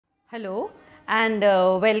Hello and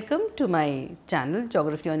welcome to my channel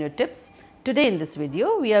Geography on Your Tips. Today in this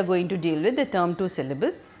video we are going to deal with the term 2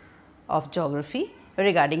 syllabus of geography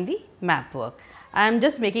regarding the map work. I am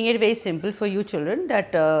just making it very simple for you children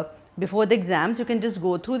that before the exams you can just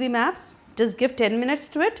go through the maps, just give 10 minutes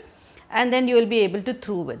to it and then you will be able to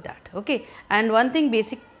through with that. Okay. And one thing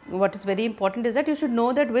basic what is very important is that you should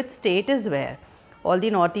know that which state is where. All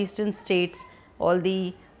the northeastern states, all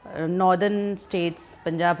the northern states,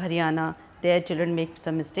 Punjab, Haryana, their children make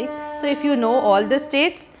some mistakes. So, if you know all the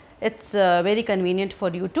states, it is very convenient for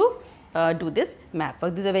you to do this map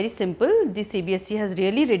work. This is very simple. The CBSE has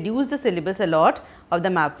really reduced the syllabus a lot of the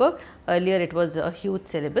map work. Earlier it was a huge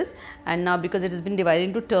syllabus and now because it has been divided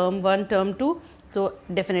into term 1, term 2. So,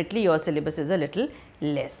 definitely your syllabus is a little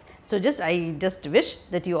less. So, I just wish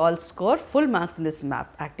that you all score full marks in this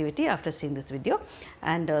map activity after seeing this video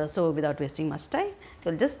and so without wasting much time,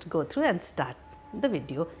 you will just go through and start the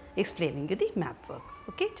video explaining you the map work.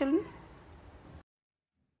 Okay, children.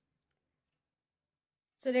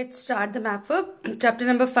 So, let us start the map work. Chapter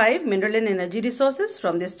number 5, Mineral and Energy Resources.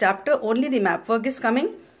 From this chapter, only the map work is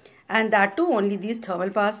coming and that too only these thermal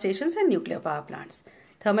power stations and nuclear power plants.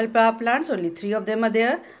 Thermal power plants, only 3 of them are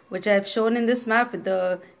there, which I have shown in this map with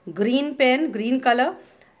the green pen, green color,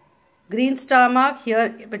 green star mark here,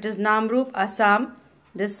 which is Namrup, Assam.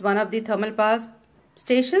 This is one of the thermal power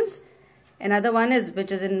stations. Another one is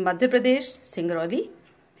which is in Madhya Pradesh, Singrauli,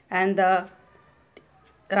 and the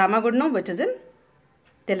Ramagundam, which is in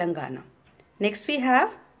Telangana. Next we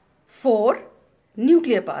have 4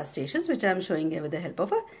 nuclear power stations, which I am showing here with the help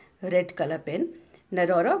of a red color pen.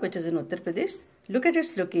 Narora, which is in Uttar Pradesh. Look at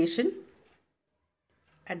its location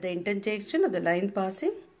at the intersection of the line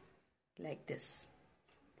passing like this.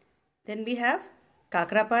 Then we have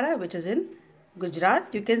Kakrapara, which is in Gujarat.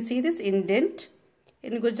 You can see this indent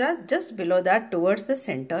in Gujarat. Just below that towards the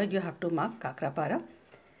center you have to mark Kakrapara.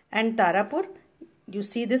 And Tarapur, you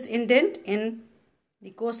see this indent in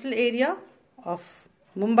the coastal area of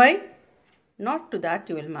Mumbai. Not to that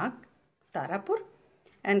you will mark Tarapur.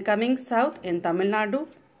 And coming south in Tamil Nadu,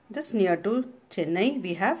 just near to Chennai,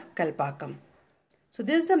 we have Kalpakkam. So,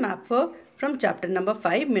 this is the map work from chapter number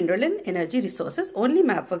 5, Mineral and Energy Resources. Only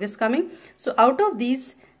map work is coming. So, out of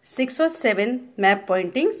these 6 or 7 map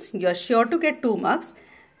pointings, you are sure to get 2 marks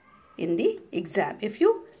in the exam if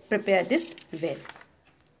you prepare this well.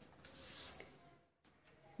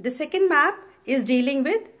 The second map is dealing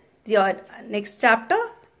with the next chapter,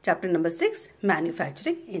 chapter number 6,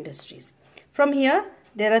 Manufacturing Industries. From here,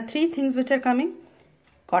 there are 3 things which are coming: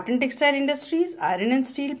 cotton textile industries, iron and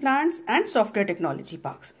steel plants and software technology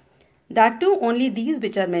parks. That too only these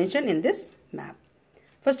which are mentioned in this map.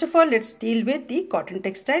 First of all, let us deal with the cotton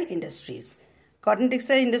textile industries. Cotton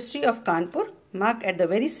textile industry of Kanpur, marked at the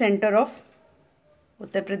very center of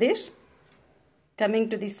Uttar Pradesh. Coming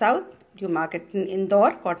to the south, you mark it in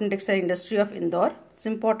Indore, cotton textile industry of Indore. It's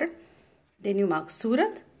important. Then you mark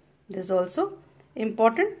Surat. This is also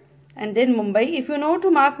important. And then Mumbai. If you know to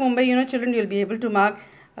mark Mumbai, children, you will be able to mark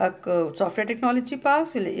software technology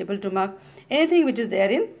parks. You will be able to mark anything which is there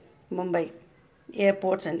in Mumbai,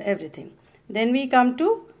 airports and everything. Then we come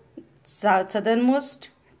to southernmost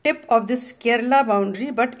tip of this Kerala boundary,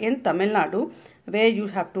 but in Tamil Nadu, where you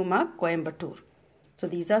have to mark Coimbatore. So,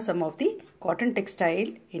 these are some of the cotton textile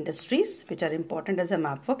industries which are important as a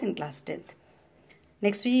map work in class 10th.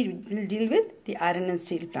 Next, we will deal with the iron and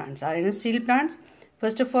steel plants. Iron and steel plants,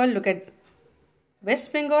 first of all, look at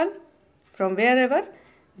West Bengal. From wherever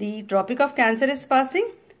the Tropic of Cancer is passing,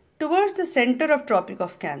 towards the center of Tropic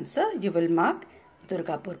of Cancer, you will mark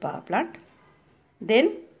Durgapur power plant.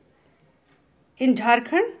 Then, in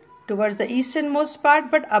Jharkhand, towards the easternmost part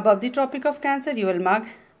but above the Tropic of Cancer, you will mark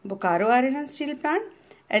Bokaro iron and steel plant.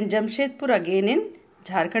 And Jamshedpur again in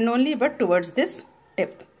Jharkhand only but towards this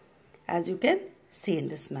tip, as you can see in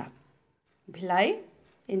this map. Bhilai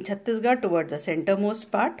in Chhattisgarh towards the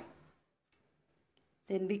centermost part.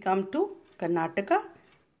 Then we come to Karnataka,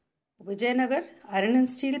 Vijayanagar iron and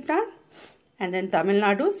steel plant, and then Tamil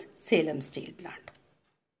Nadu's Salem steel plant.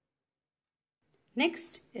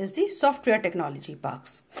 Next is the software technology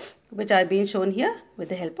parks, which are being shown here with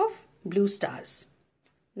the help of blue stars.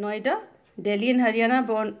 Noida, Delhi and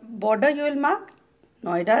Haryana border, you will mark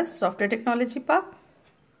Noida's software technology park.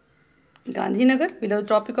 Gandhinagar below the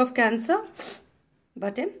Tropic of Cancer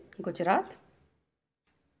but in Gujarat.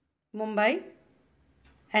 Mumbai,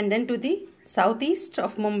 and then to the southeast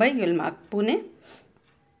of Mumbai you will mark Pune.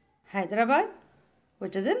 Hyderabad,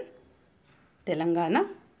 which is in Telangana,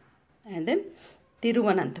 and then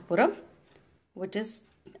Tiruvananthapuram, which is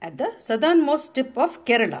at the southernmost tip of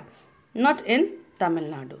Kerala, not in Tamil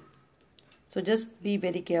Nadu. So just be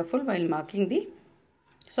very careful while marking the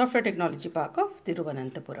Software Technology Park of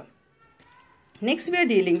Thiruvananthapuram. Next we are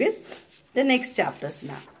dealing with the next chapter's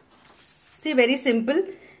map. See, very simple,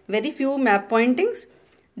 very few map pointings.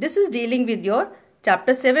 This is dealing with your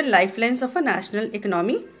chapter 7 lifelines of a national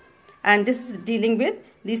economy, and this is dealing with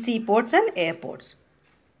the seaports and airports.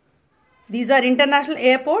 These are international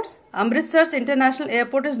airports. Amritsar's international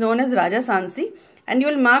airport is known as Raja Sansi, and you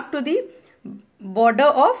will mark to the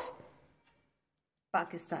border of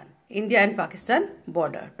Pakistan, India and Pakistan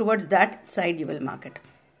border. Towards that side you will mark it.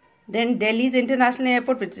 Then Delhi's international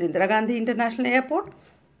airport, which is Indira Gandhi International Airport.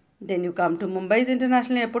 Then you come to Mumbai's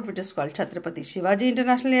international airport, which is called Chhatrapati Shivaji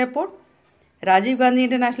International Airport. Rajiv Gandhi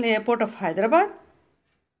International Airport of Hyderabad.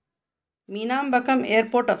 Meenambakam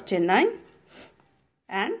Airport of Chennai.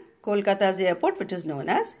 And Kolkata's airport, which is known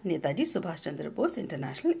as Netaji Subhash Chandra Bose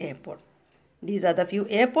International Airport. These are the few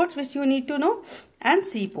airports which you need to know. And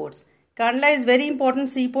seaports. Kandla is very important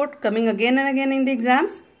seaport, coming again and again in the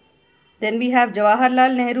exams. Then we have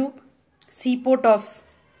Jawaharlal Nehru Seaport of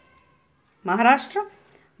Maharashtra.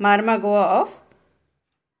 Marma Goa of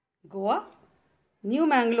Goa. New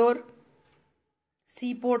Mangalore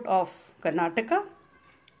Seaport of Karnataka.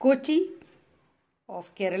 Kochi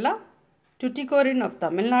of Kerala. Tuticorin of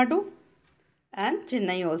Tamil Nadu. And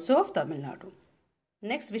Chennai also of Tamil Nadu.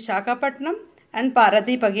 Next, Visakhapatnam and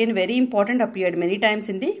Paradeep, again very important, appeared many times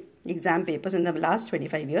in the exam papers in the last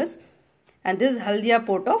 25 years. And this is Haldia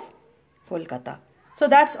Port of Kolkata. So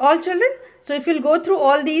that's all, children. So if you'll go through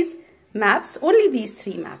all these maps, only these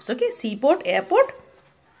 3 maps, okay? Seaport, airport,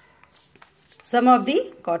 some of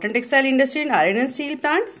the cotton textile industry and iron and steel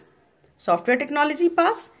plants, software technology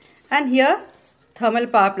parks, and here thermal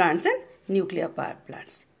power plants and nuclear power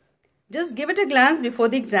plants. Just give it a glance before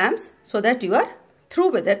the exams so that you are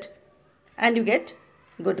through with it and you get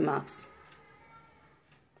good marks.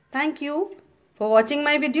 Thank you for watching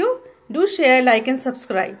my video. Do share, like and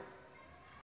subscribe.